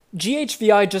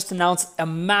GHVI just announced a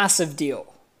massive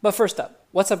deal. But first up,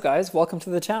 what's up guys? Welcome to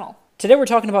the channel. Today we're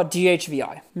talking about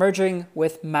GHVI merging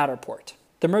with Matterport.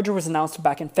 The merger was announced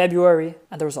back in February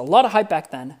and there was a lot of hype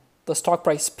back then. The stock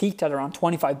price peaked at around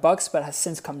 25 bucks but has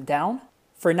since come down.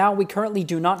 For now, we currently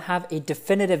do not have a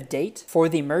definitive date for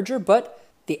the merger, but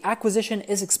the acquisition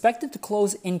is expected to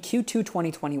close in Q2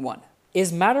 2021.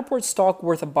 Is Matterport stock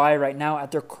worth a buy right now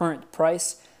at their current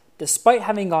price, despite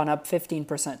having gone up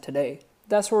 15% today?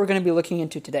 That's what we're going to be looking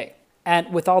into today.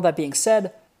 And with all that being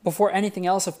said, before anything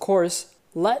else, of course,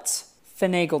 let's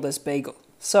finagle this bagel.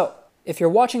 So, if you're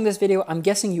watching this video, I'm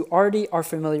guessing you already are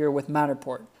familiar with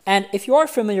Matterport. And if you are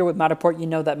familiar with Matterport, you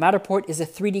know that Matterport is a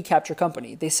 3D capture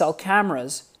company. They sell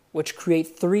cameras which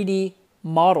create 3D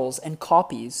models and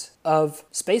copies of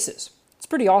spaces. It's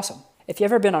pretty awesome. If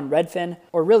you've ever been on Redfin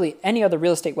or really any other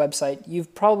real estate website,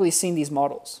 you've probably seen these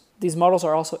models. These models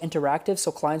are also interactive,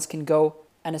 so clients can go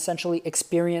and essentially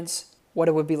experience what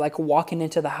it would be like walking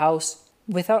into the house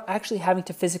without actually having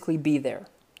to physically be there.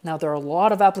 Now, there are a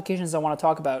lot of applications I want to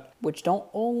talk about which don't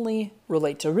only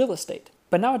relate to real estate.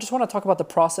 But now I just want to talk about the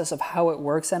process of how it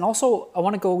works, and also I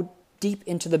want to go deep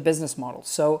into the business model.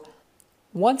 So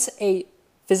once a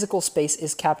physical space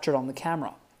is captured on the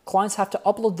camera, clients have to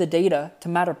upload the data to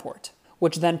Matterport,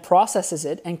 which then processes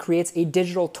it and creates a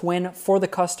digital twin for the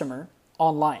customer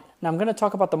online. Now, I'm going to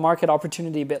talk about the market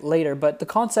opportunity a bit later, but the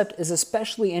concept is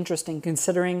especially interesting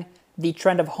considering the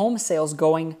trend of home sales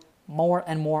going more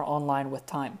and more online with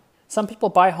time. Some people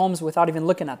buy homes without even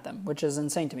looking at them, which is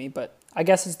insane to me, but I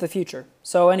guess it's the future.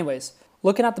 So anyways,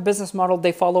 looking at the business model,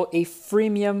 they follow a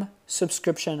freemium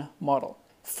subscription model.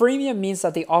 Freemium means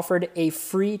that they offered a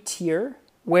free tier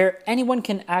where anyone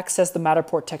can access the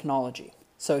Matterport technology.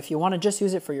 So if you want to just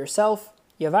use it for yourself,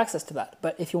 you have access to that.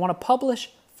 But if you want to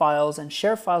publish files and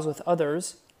share files with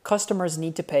others, customers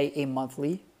need to pay a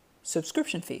monthly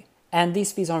subscription fee. And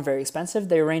these fees aren't very expensive.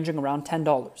 They're ranging around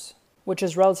 $10, which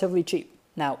is relatively cheap.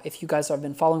 Now, if you guys have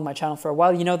been following my channel for a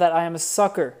while, you know that I am a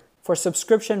sucker for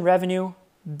subscription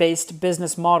revenue-based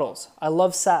business models. I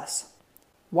love SaaS.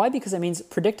 Why? Because it means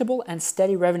predictable and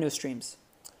steady revenue streams.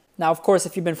 Now, of course,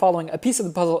 if you've been following, a piece of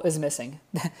the puzzle is missing.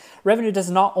 Revenue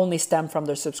does not only stem from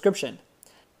their subscription.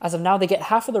 As of now, they get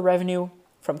half of the revenue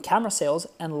from camera sales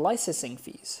and licensing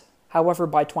fees. However,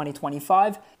 by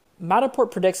 2025, Matterport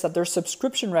predicts that their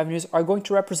subscription revenues are going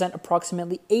to represent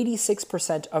approximately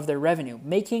 86% of their revenue,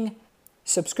 making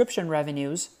subscription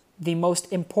revenues the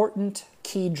most important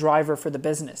key driver for the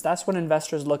business. That's what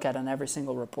investors look at in every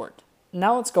single report.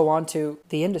 Now let's go on to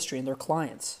the industry and their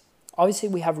clients. Obviously,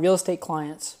 we have real estate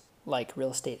clients like real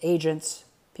estate agents,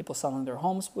 people selling their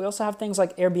homes. We also have things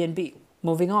like Airbnb.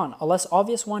 Moving on, a less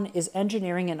obvious one is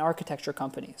engineering and architecture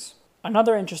companies.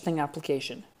 Another interesting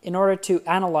application. In order to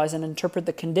analyze and interpret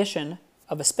the condition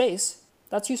of a space,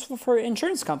 that's useful for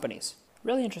insurance companies.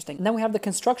 Really interesting. And then we have the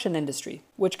construction industry,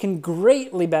 which can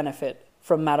greatly benefit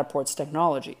from Matterport's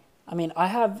technology. I mean, I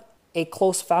have a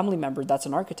close family member that's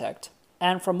an architect,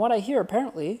 and from what I hear,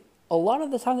 apparently, a lot of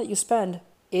the time that you spend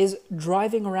is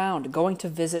driving around, going to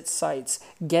visit sites,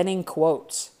 getting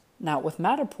quotes. Now, with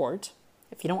Matterport,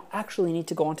 if you don't actually need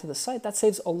to go onto the site, that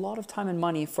saves a lot of time and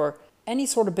money for any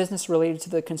sort of business related to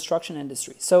the construction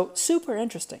industry. So super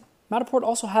interesting. Matterport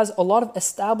also has a lot of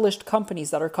established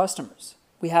companies that are customers.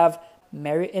 We have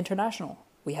Marriott International,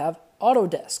 we have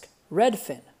Autodesk,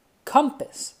 Redfin,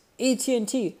 Compass,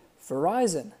 AT&T,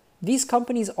 Verizon. These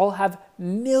companies all have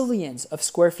millions of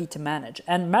square feet to manage,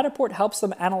 and Matterport helps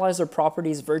them analyze their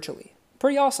properties virtually.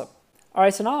 Pretty awesome. All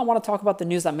right, so now I want to talk about the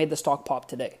news that made the stock pop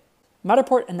today.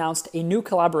 Matterport announced a new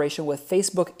collaboration with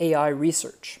Facebook AI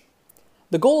Research.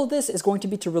 The goal of this is going to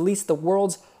be to release the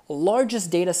world's largest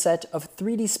data set of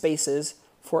 3D spaces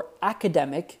for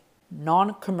academic,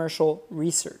 non-commercial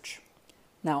research.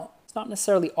 Now, it's not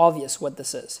necessarily obvious what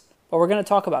this is, but we're going to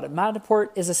talk about it. Matterport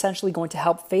is essentially going to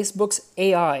help Facebook's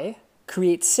AI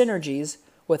create synergies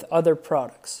with other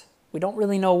products. We don't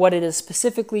really know what it is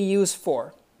specifically used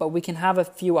for, but we can have a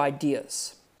few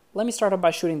ideas. Let me start off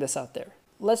by shooting this out there.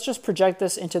 Let's just project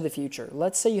this into the future.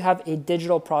 Let's say you have a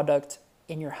digital product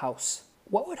in your house.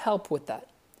 What would help with that?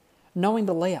 Knowing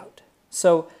the layout.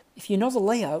 So if you know the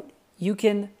layout, you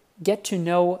can get to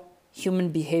know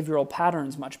human behavioral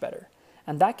patterns much better.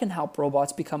 And that can help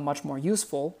robots become much more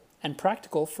useful and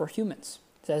practical for humans.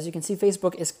 So as you can see,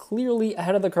 Facebook is clearly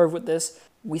ahead of the curve with this.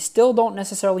 We still don't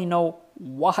necessarily know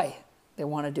why they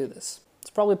want to do this. It's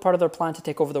probably part of their plan to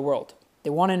take over the world. They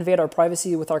want to invade our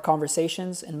privacy with our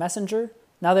conversations in Messenger.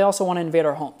 Now they also want to invade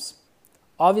our homes.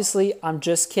 Obviously, I'm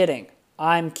just kidding.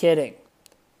 I'm kidding.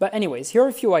 But anyways, here are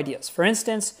a few ideas. For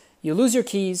instance, you lose your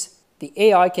keys, the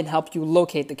AI can help you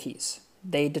locate the keys.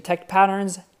 They detect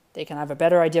patterns they can have a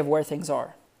better idea of where things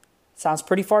are. Sounds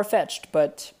pretty far-fetched,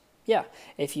 but yeah,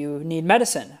 if you need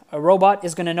medicine, a robot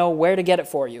is going to know where to get it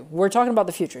for you. We're talking about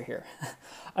the future here.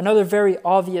 Another very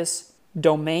obvious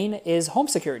domain is home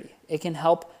security. It can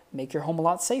help make your home a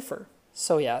lot safer.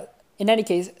 So yeah, in any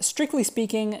case, strictly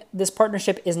speaking, this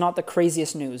partnership is not the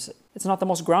craziest news. It's not the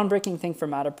most groundbreaking thing for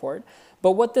Matterport,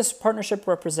 but what this partnership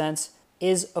represents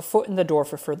is a foot in the door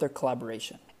for further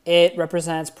collaboration. It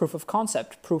represents proof of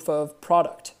concept, proof of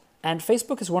product. And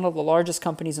Facebook is one of the largest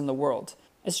companies in the world.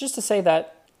 It's just to say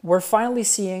that we're finally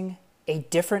seeing a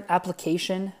different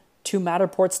application to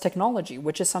Matterport's technology,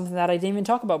 which is something that I didn't even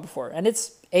talk about before, and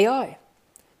it's AI.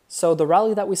 So the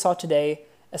rally that we saw today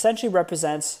essentially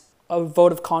represents a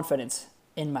vote of confidence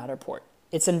in Matterport.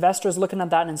 It's investors looking at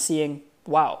that and seeing,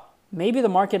 wow, maybe the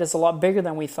market is a lot bigger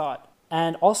than we thought.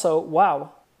 And also,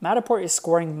 wow, Matterport is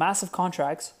scoring massive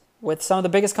contracts with some of the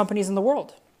biggest companies in the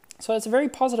world. So it's a very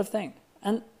positive thing.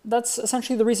 And that's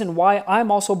essentially the reason why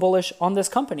I'm also bullish on this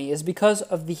company, is because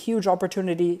of the huge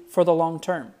opportunity for the long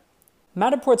term.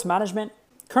 Matterport's management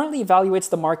currently evaluates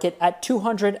the market at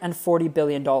 $240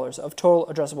 billion of total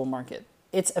addressable market.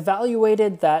 It's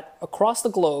evaluated that across the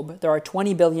globe, there are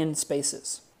 20 billion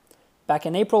spaces. Back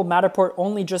in April, Matterport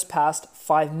only just passed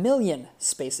 5 million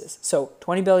spaces. So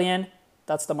 20 billion,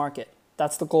 that's the market.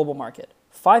 That's the global market.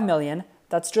 5 million,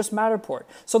 that's just Matterport.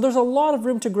 So there's a lot of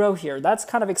room to grow here. That's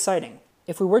kind of exciting.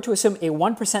 If we were to assume a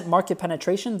 1% market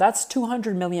penetration, that's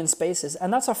 200 million spaces,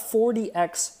 and that's a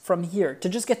 40x from here to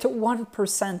just get to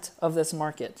 1% of this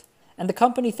market. And the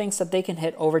company thinks that they can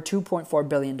hit over $2.4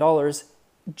 billion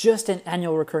just in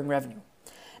annual recurring revenue.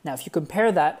 Now, if you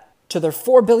compare that to their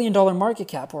 $4 billion market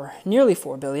cap, or nearly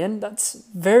 $4 billion, that's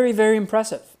very, very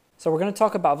impressive. So we're going to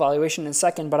talk about valuation in a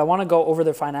second, but I want to go over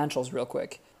their financials real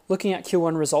quick. Looking at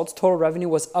Q1 results, total revenue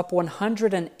was up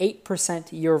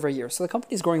 108% year over year. So the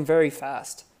company is growing very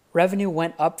fast. Revenue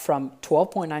went up from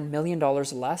 $12.9 million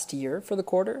last year for the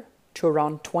quarter to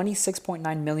around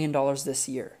 $26.9 million this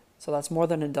year. So that's more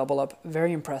than a double up.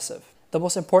 Very impressive. The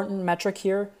most important metric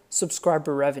here,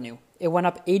 subscriber revenue. It went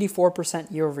up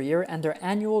 84% year over year, and their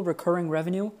annual recurring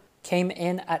revenue came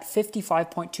in at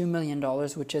 $55.2 million,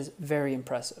 which is very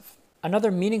impressive.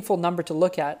 Another meaningful number to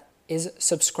look at is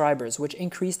subscribers, which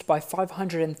increased by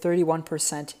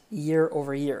 531% year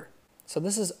over year. So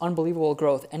this is unbelievable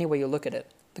growth any way you look at it.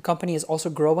 The company is also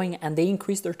growing, and they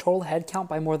increased their total headcount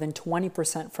by more than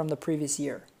 20% from the previous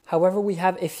year. However, we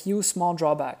have a few small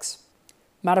drawbacks.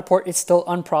 Matterport is still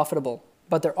unprofitable,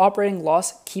 but their operating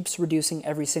loss keeps reducing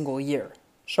every single year,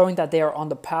 showing that they are on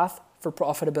the path for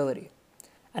profitability.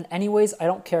 And anyways, I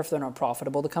don't care if they're not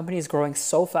profitable. The company is growing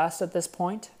so fast at this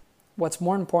point. What's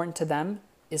more important to them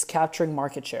is capturing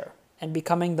market share and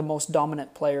becoming the most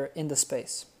dominant player in the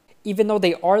space. Even though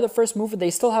they are the first mover, they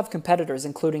still have competitors,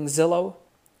 including Zillow,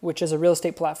 which is a real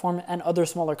estate platform, and other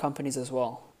smaller companies as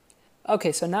well.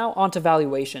 Okay, so now on to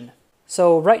valuation.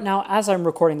 So right now, as I'm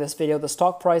recording this video, the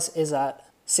stock price is at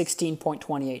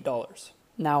 $16.28.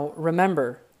 Now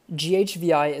remember,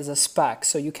 GHVI is a SPAC,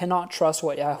 so you cannot trust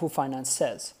what Yahoo Finance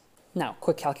says. Now,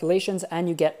 quick calculations, and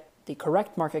you get the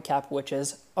correct market cap, which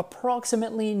is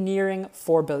approximately nearing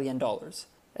 $4 billion.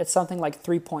 It's something like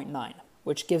 3.9,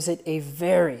 which gives it a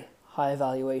very high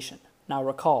valuation. Now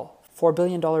recall, $4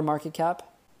 billion market cap,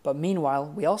 but meanwhile,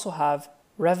 we also have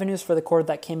revenues for the quarter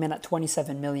that came in at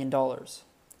 $27 million.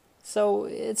 So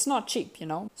it's not cheap, you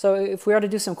know? So if we are to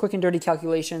do some quick and dirty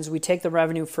calculations, we take the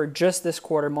revenue for just this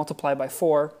quarter, multiply by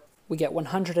 4, we get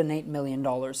 $108 million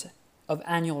of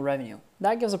annual revenue.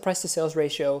 That gives a price to sales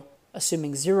ratio,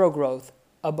 assuming zero growth,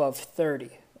 above 30.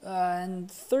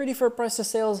 And 30 for a price to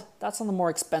sales, that's on the more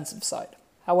expensive side.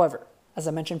 However, as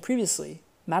I mentioned previously,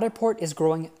 Matterport is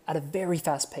growing at a very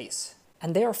fast pace,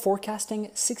 and they are forecasting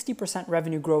 60%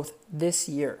 revenue growth this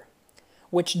year,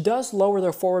 which does lower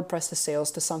their forward price to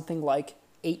sales to something like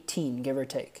 18, give or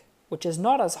take, which is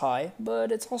not as high,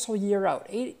 but it's also a year out.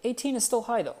 18 is still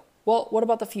high though. Well, what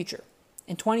about the future?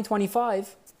 In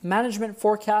 2025, management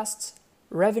forecasts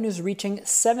revenues reaching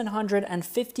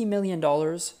 $750 million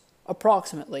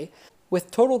approximately, with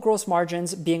total gross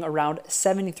margins being around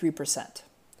 73%.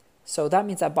 So that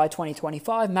means that by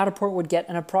 2025, Matterport would get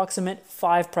an approximate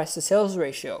 5 price to sales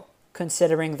ratio,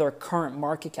 considering their current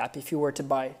market cap if you were to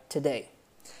buy today.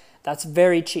 That's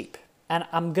very cheap. And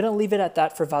I'm going to leave it at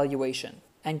that for valuation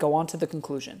and go on to the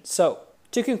conclusion. So,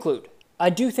 to conclude, I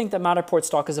do think that Matterport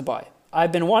stock is a buy.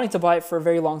 I've been wanting to buy it for a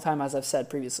very long time, as I've said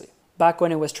previously. Back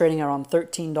when it was trading around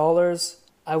 $13,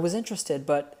 I was interested,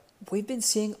 but we've been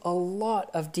seeing a lot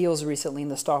of deals recently in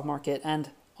the stock market, and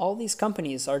all these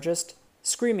companies are just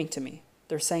screaming to me.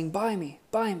 They're saying, buy me,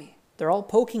 buy me. They're all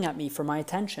poking at me for my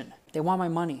attention. They want my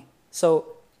money.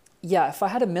 So yeah, if I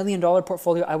had $1 million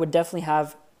portfolio, I would definitely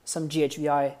have some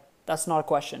GHVI. That's not a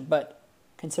question. But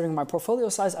considering my portfolio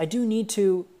size, I do need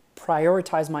to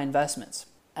prioritize my investments.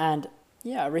 And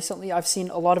yeah, recently I've seen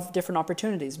a lot of different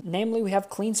opportunities. Namely, we have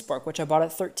CleanSpark, which I bought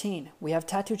at 13. We have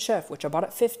Tattooed Chef, which I bought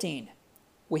at 15.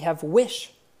 We have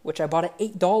Wish, which I bought at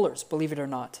 $8, believe it or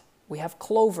not. We have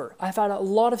Clover. I've had a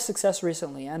lot of success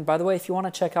recently. And by the way, if you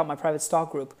want to check out my private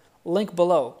stock group, link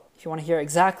below if you want to hear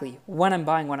exactly when I'm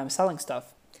buying, when I'm selling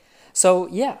stuff. So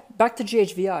yeah, back to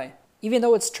GHVI. Even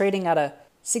though it's trading at a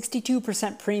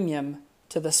 62% premium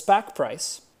to the SPAC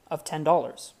price of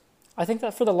 $10, I think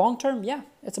that for the long term, yeah,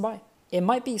 it's a buy. It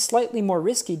might be slightly more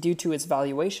risky due to its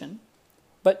valuation,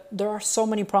 but there are so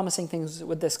many promising things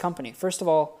with this company. First of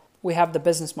all, we have the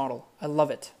business model. I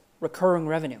love it. Recurring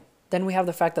revenue. Then we have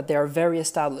the fact that they are very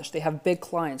established. They have big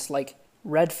clients like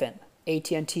Redfin,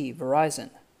 AT&T, Verizon.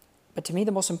 But to me,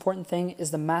 the most important thing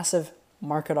is the massive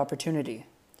market opportunity.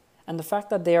 And the fact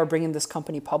that they are bringing this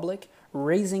company public,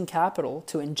 raising capital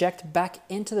to inject back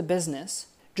into the business,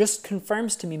 just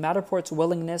confirms to me Matterport's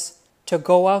willingness to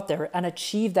go out there and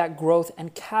achieve that growth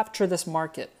and capture this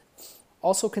market.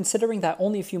 Also, considering that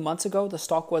only a few months ago, the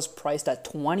stock was priced at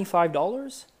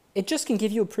 $25, it just can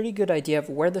give you a pretty good idea of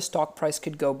where the stock price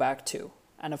could go back to.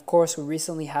 And of course, we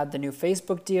recently had the new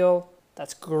Facebook deal.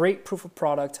 That's great proof of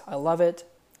product. I love it.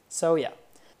 So yeah,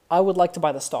 I would like to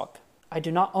buy the stock. I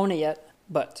do not own it yet,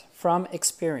 but from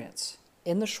experience,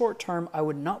 in the short term, I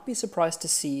would not be surprised to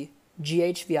see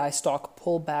GHVI stock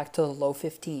pull back to the low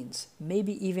 15s,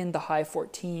 maybe even the high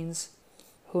 14s.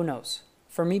 Who knows?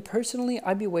 For me personally,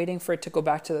 I'd be waiting for it to go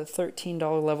back to the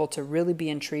 $13 level to really be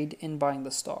intrigued in buying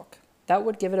the stock. That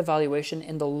would give it a valuation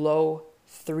in the low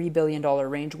 $3 billion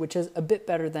range, which is a bit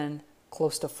better than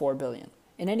close to $4 billion.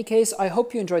 In any case, I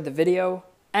hope you enjoyed the video.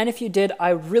 And if you did, I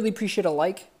really appreciate a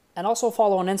like and also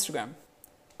follow on Instagram.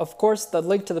 Of course, the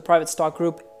link to the private stock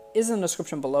group is in the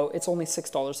description below. It's only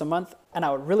 $6 a month, and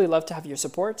I would really love to have your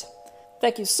support.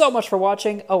 Thank you so much for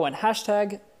watching. Oh, and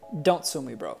hashtag don't sue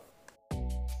me, bro.